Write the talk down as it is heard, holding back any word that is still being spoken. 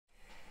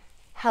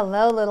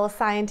Hello, little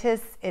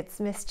scientists. It's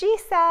Ms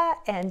Gisa,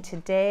 and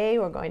today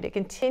we're going to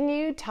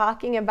continue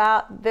talking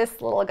about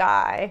this little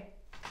guy.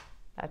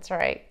 That's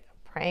right,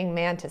 praying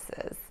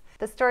mantises.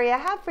 The story I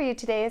have for you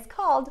today is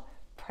called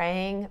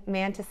Praying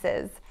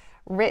Mantises,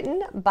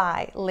 written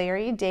by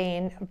Larry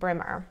Dane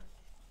Brimmer.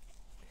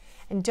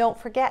 And don't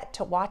forget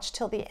to watch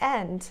till the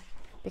end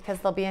because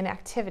there'll be an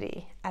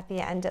activity at the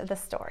end of the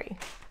story.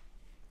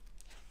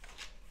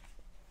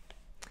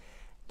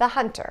 The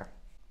Hunter.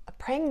 A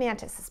praying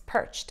mantis is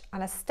perched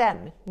on a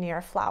stem near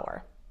a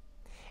flower.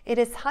 It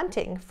is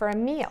hunting for a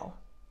meal.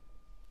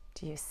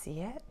 Do you see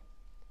it?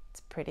 It's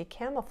pretty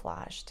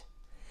camouflaged.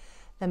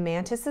 The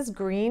mantis's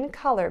green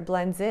color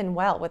blends in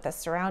well with the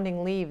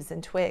surrounding leaves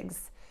and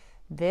twigs.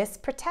 This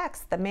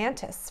protects the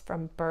mantis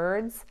from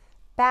birds,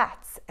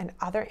 bats, and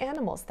other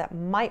animals that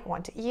might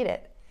want to eat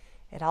it.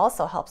 It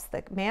also helps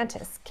the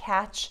mantis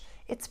catch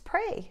its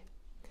prey.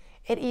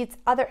 It eats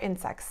other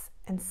insects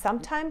and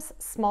sometimes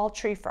small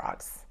tree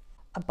frogs.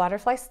 A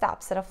butterfly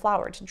stops at a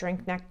flower to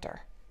drink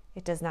nectar.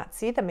 It does not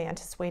see the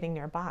mantis waiting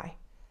nearby.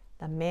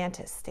 The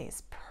mantis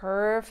stays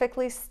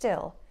perfectly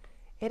still.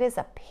 It is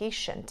a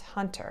patient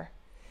hunter.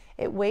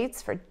 It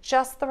waits for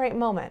just the right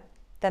moment.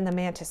 Then the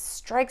mantis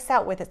strikes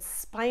out with its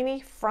spiny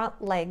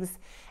front legs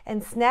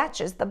and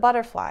snatches the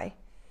butterfly.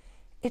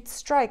 It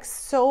strikes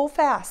so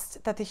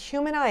fast that the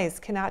human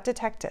eyes cannot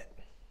detect it.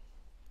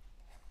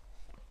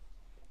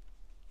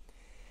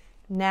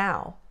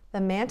 Now, the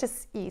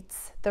mantis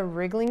eats the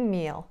wriggling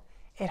meal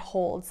it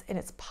holds in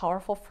its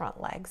powerful front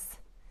legs.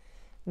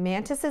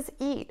 Mantises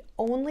eat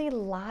only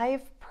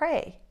live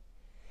prey.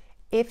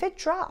 If it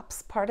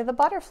drops part of the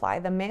butterfly,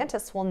 the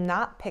mantis will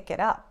not pick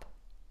it up.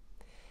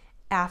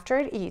 After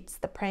it eats,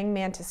 the praying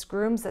mantis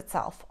grooms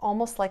itself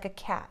almost like a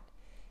cat.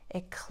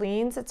 It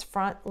cleans its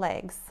front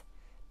legs.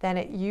 Then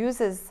it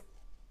uses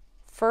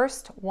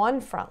first one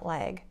front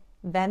leg,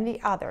 then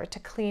the other to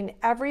clean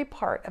every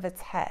part of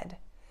its head.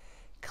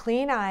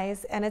 Clean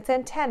eyes and its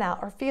antennae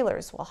or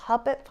feelers will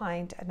help it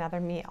find another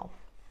meal.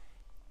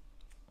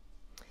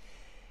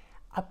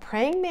 A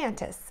praying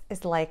mantis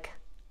is like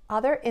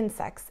other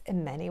insects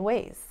in many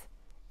ways.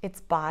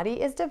 Its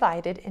body is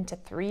divided into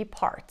three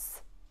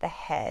parts: the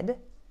head,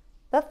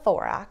 the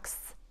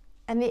thorax,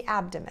 and the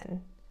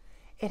abdomen.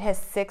 It has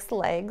 6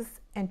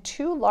 legs and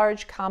 2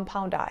 large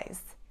compound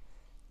eyes.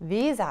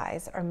 These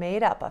eyes are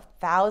made up of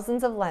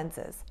thousands of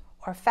lenses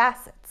or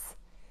facets.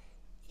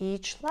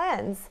 Each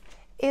lens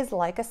is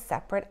like a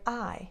separate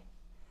eye.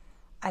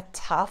 A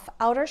tough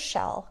outer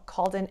shell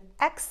called an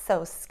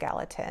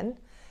exoskeleton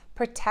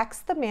protects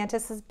the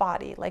mantis's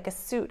body like a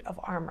suit of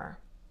armor.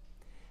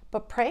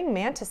 But praying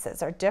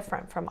mantises are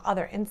different from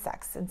other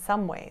insects in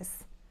some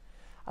ways.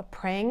 A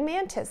praying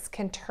mantis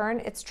can turn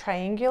its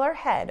triangular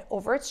head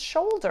over its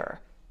shoulder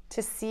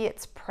to see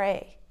its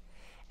prey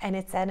and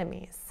its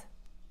enemies.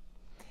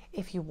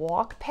 If you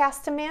walk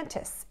past a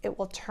mantis, it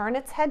will turn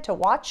its head to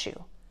watch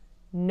you.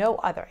 No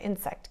other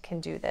insect can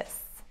do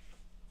this.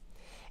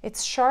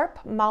 Its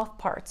sharp mouth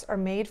parts are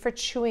made for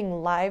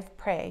chewing live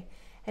prey,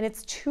 and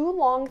its 2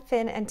 long,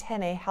 thin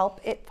antennae help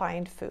it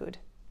find food.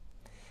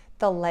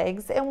 The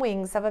legs and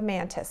wings of a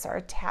mantis are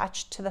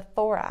attached to the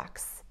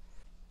thorax.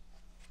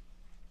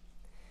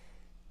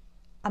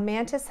 A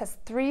mantis has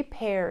 3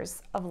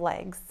 pairs of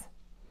legs.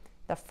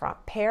 The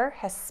front pair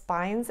has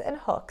spines and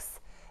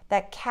hooks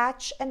that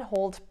catch and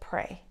hold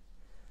prey.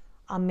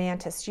 A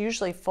mantis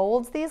usually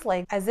folds these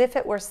legs as if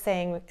it were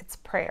saying its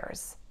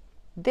prayers.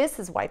 This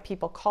is why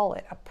people call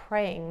it a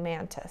praying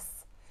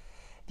mantis.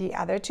 The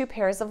other 2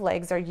 pairs of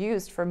legs are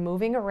used for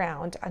moving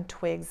around on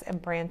twigs and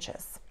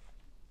branches.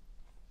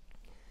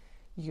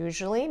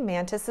 Usually,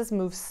 mantises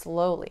move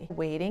slowly,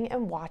 waiting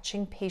and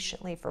watching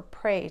patiently for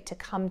prey to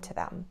come to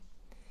them.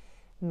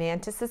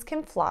 Mantises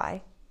can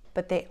fly,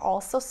 but they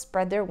also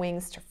spread their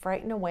wings to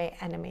frighten away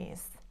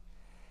enemies.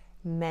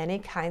 Many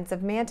kinds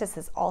of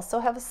mantises also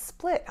have a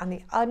split on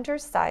the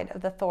underside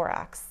of the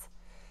thorax.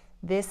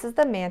 This is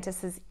the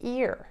mantis's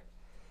ear.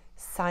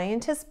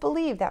 Scientists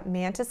believe that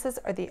mantises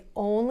are the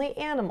only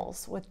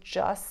animals with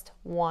just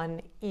one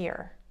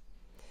ear.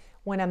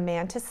 When a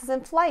mantis is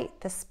in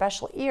flight, the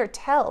special ear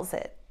tells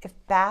it if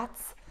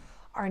bats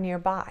are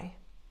nearby.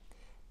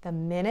 The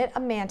minute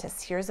a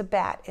mantis hears a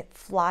bat, it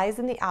flies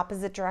in the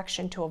opposite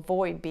direction to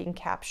avoid being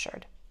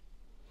captured.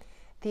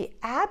 The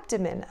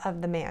abdomen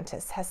of the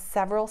mantis has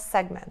several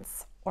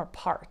segments or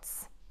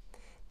parts.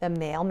 The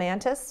male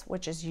mantis,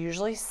 which is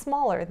usually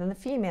smaller than the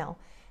female,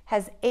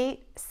 has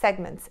 8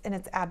 segments in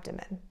its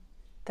abdomen.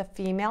 The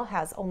female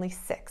has only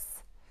 6.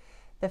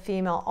 The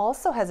female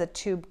also has a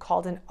tube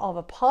called an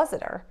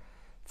ovipositor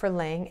for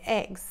laying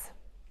eggs.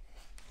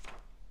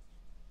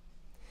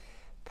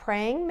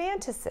 Praying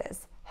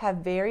mantises have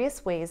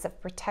various ways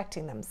of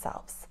protecting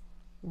themselves.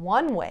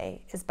 One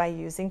way is by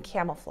using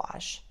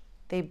camouflage.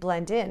 They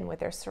blend in with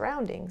their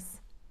surroundings.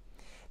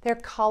 Their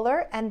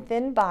color and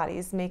thin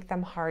bodies make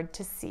them hard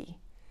to see.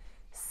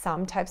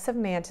 Some types of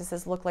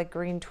mantises look like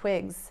green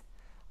twigs.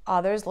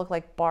 Others look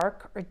like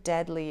bark or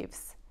dead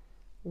leaves.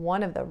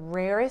 One of the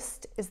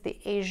rarest is the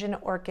Asian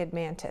orchid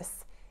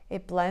mantis.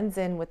 It blends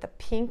in with the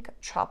pink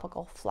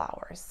tropical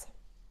flowers.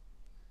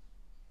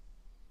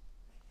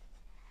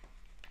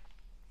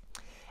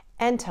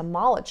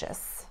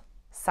 Entomologists,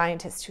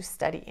 scientists who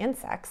study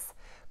insects,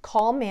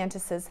 call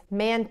mantises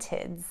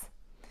mantids.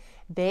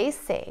 They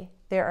say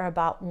there are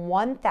about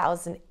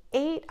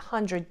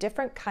 1,800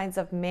 different kinds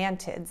of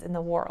mantids in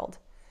the world.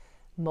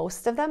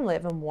 Most of them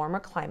live in warmer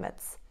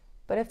climates,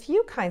 but a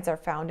few kinds are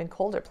found in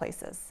colder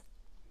places.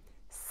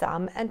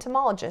 Some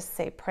entomologists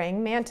say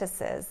praying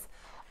mantises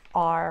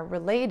are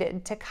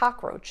related to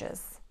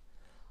cockroaches.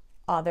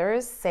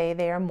 Others say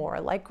they are more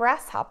like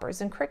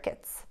grasshoppers and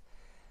crickets.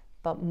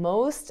 But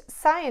most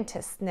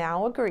scientists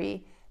now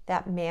agree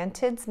that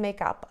mantids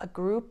make up a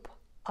group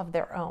of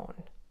their own.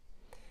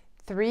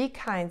 3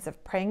 kinds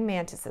of praying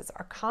mantises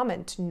are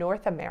common to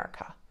North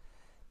America: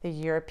 the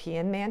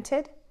European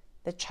mantid,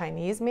 the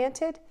Chinese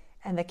mantid,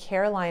 and the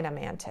Carolina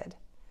mantid.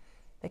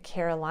 The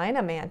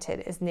Carolina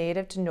mantid is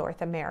native to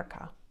North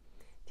America.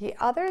 The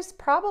others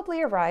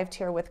probably arrived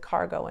here with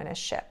cargo in a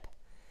ship.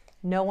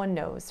 No one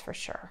knows for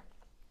sure.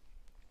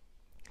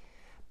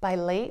 By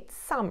late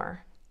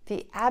summer,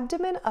 the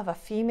abdomen of a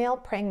female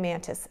praying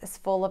mantis is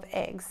full of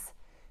eggs.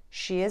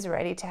 She is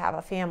ready to have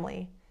a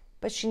family,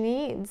 but she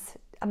needs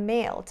a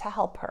male to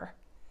help her.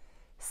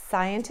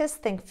 Scientists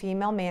think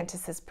female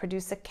mantises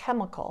produce a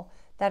chemical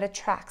that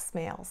attracts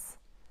males.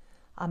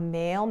 A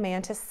male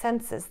mantis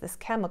senses this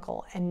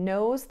chemical and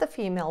knows the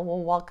female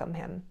will welcome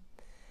him.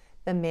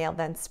 The male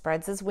then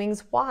spreads his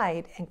wings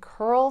wide and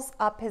curls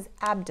up his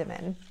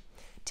abdomen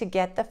to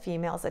get the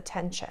female's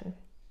attention.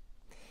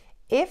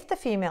 If the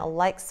female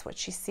likes what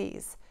she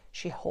sees,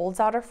 she holds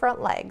out her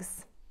front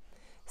legs.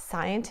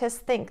 Scientists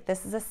think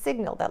this is a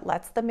signal that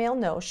lets the male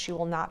know she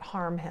will not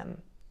harm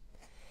him.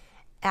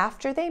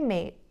 After they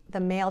mate, the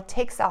male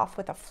takes off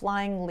with a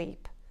flying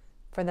leap.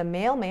 For the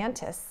male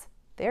mantis,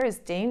 there is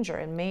danger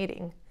in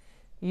mating.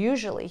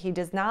 Usually he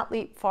does not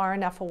leap far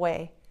enough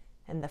away,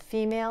 and the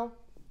female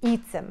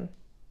eats him.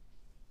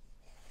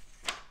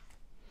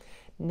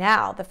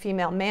 Now the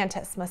female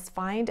mantis must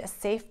find a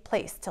safe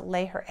place to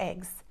lay her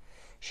eggs.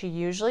 She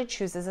usually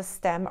chooses a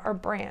stem or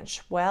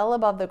branch well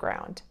above the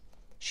ground.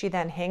 She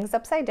then hangs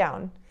upside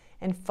down,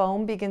 and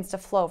foam begins to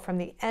flow from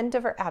the end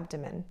of her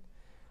abdomen.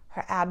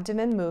 Her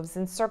abdomen moves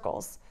in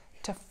circles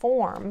to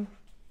form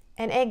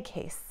an egg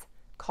case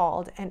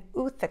called an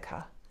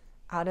ootheca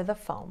out of the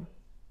foam.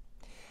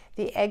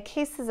 The egg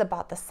case is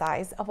about the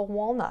size of a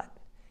walnut.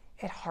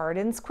 It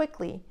hardens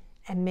quickly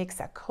and makes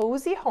a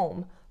cozy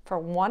home for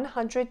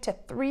 100 to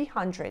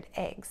 300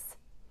 eggs.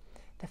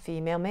 The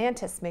female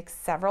mantis makes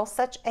several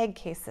such egg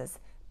cases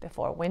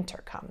before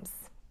winter comes.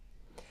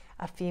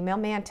 A female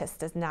mantis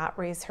does not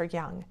raise her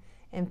young.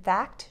 In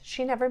fact,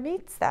 she never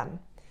meets them.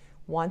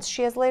 Once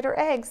she has laid her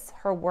eggs,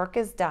 her work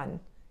is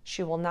done.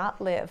 She will not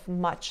live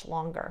much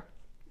longer.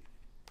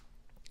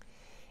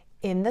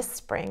 In the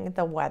spring,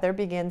 the weather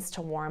begins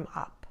to warm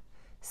up.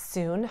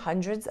 Soon,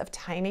 hundreds of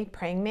tiny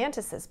praying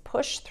mantises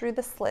push through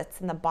the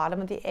slits in the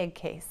bottom of the egg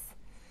case.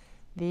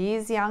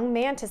 These young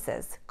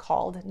mantises,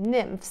 called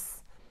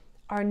nymphs,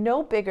 are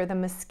no bigger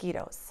than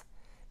mosquitoes.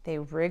 They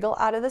wriggle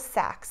out of the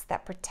sacs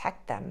that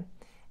protect them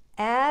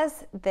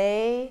as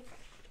they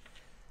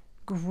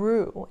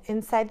grew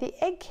inside the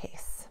egg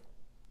case.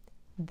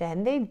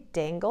 Then they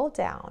dangle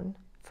down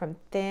from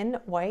thin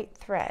white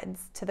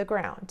threads to the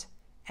ground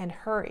and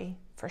hurry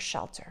for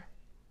shelter.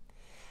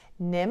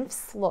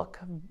 Nymphs look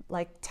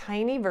like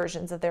tiny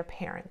versions of their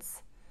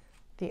parents.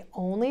 The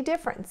only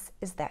difference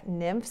is that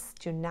nymphs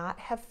do not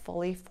have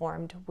fully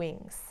formed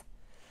wings.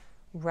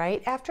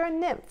 Right after a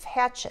nymph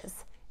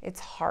hatches, its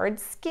hard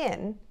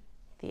skin,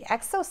 the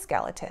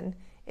exoskeleton,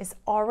 is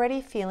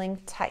already feeling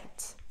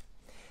tight.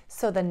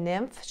 So the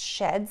nymph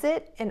sheds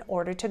it in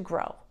order to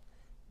grow.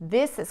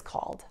 This is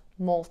called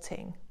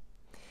molting.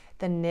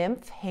 The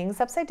nymph hangs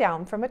upside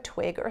down from a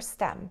twig or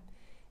stem.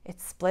 It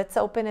splits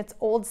open its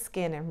old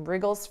skin and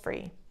wriggles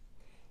free.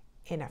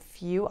 In a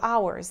few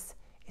hours,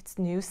 its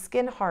new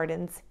skin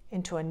hardens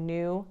into a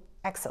new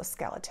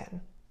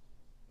exoskeleton.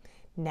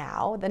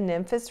 Now the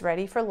nymph is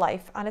ready for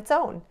life on its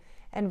own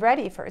and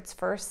ready for its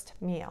first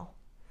meal.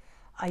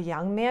 A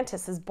young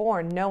mantis is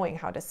born knowing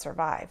how to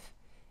survive.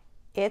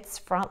 Its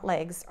front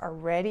legs are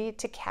ready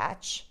to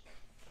catch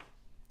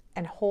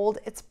and hold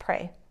its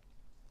prey.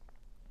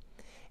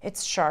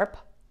 Its sharp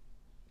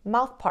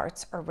mouth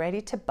parts are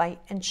ready to bite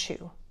and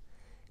chew.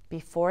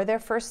 Before their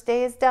first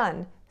day is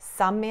done,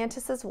 some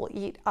mantises will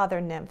eat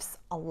other nymphs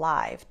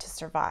alive to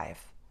survive.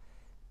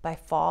 By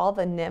fall,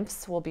 the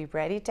nymphs will be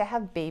ready to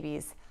have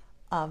babies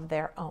of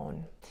their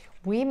own.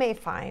 We may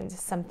find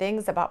some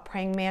things about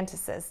praying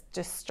mantises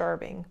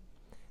disturbing,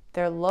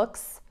 their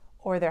looks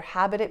or their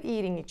habit of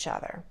eating each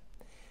other.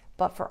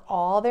 But for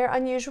all their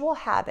unusual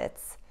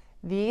habits,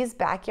 these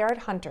backyard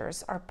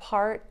hunters are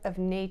part of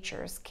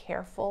nature's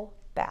careful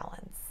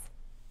balance.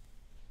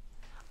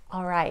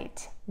 All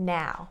right,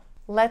 now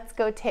let's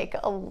go take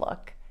a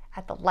look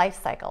at the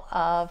life cycle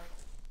of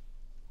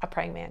a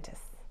praying mantis.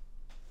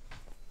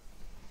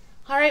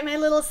 All right, my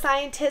little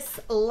scientists,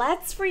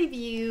 let's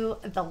review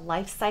the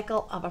life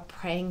cycle of a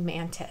praying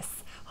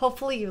mantis.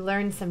 Hopefully you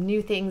learned some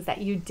new things that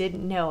you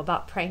didn't know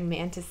about praying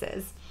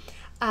mantises.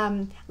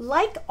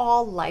 Like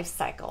all life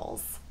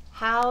cycles,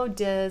 how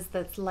does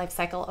the life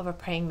cycle of a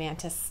praying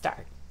mantis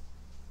start?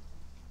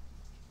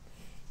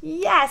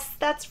 Yes,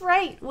 that's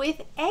right,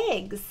 with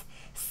eggs.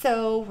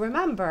 So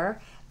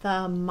remember,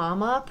 the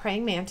mama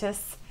praying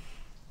mantis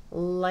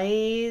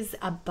lays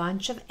a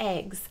bunch of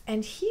eggs,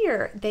 and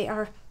here they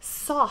are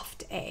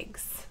soft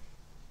eggs.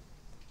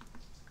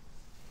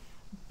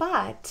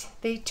 But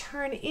they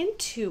turn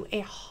into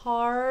a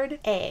hard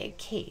egg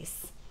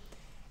case,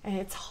 and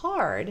it's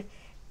hard,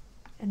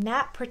 and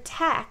that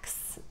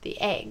protects the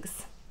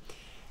eggs.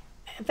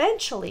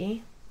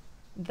 Eventually,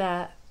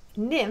 the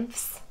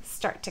nymphs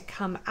start to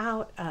come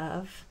out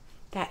of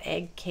that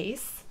egg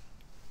case,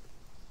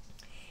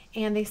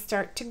 and they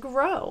start to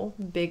grow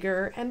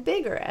bigger and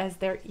bigger as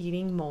they're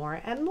eating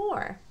more and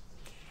more.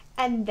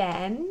 And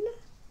then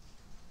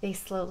they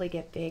slowly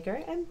get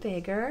bigger and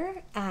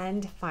bigger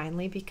and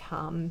finally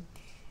become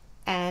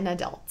an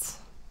adult.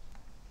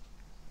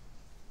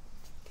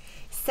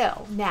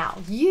 So now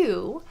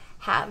you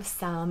have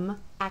some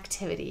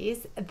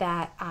activities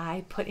that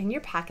I put in your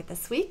packet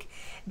this week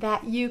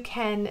that you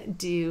can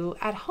do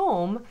at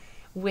home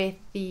with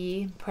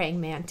the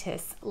praying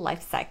mantis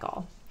life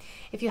cycle.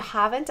 If you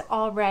haven't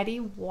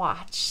already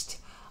watched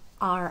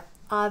our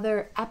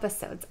other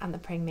episodes on the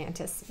praying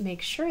mantis,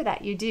 make sure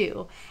that you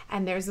do.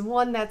 And there's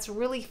one that's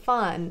really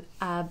fun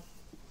of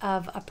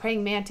a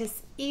praying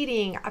mantis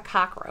eating a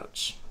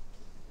cockroach.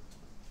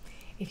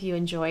 If you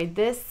enjoyed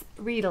this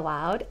read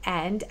aloud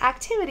and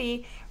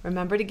activity,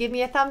 remember to give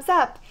me a thumbs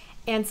up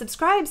and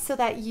subscribe so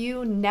that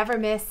you never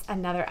miss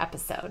another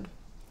episode.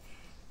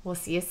 We'll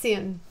see you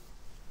soon.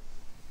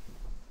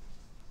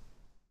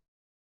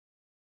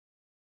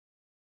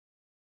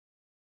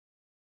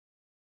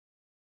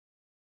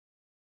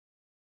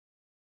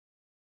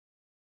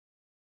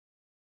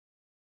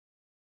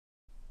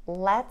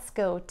 Let's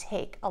go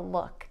take a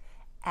look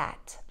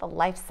at the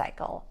life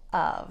cycle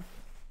of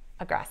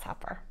a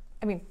grasshopper.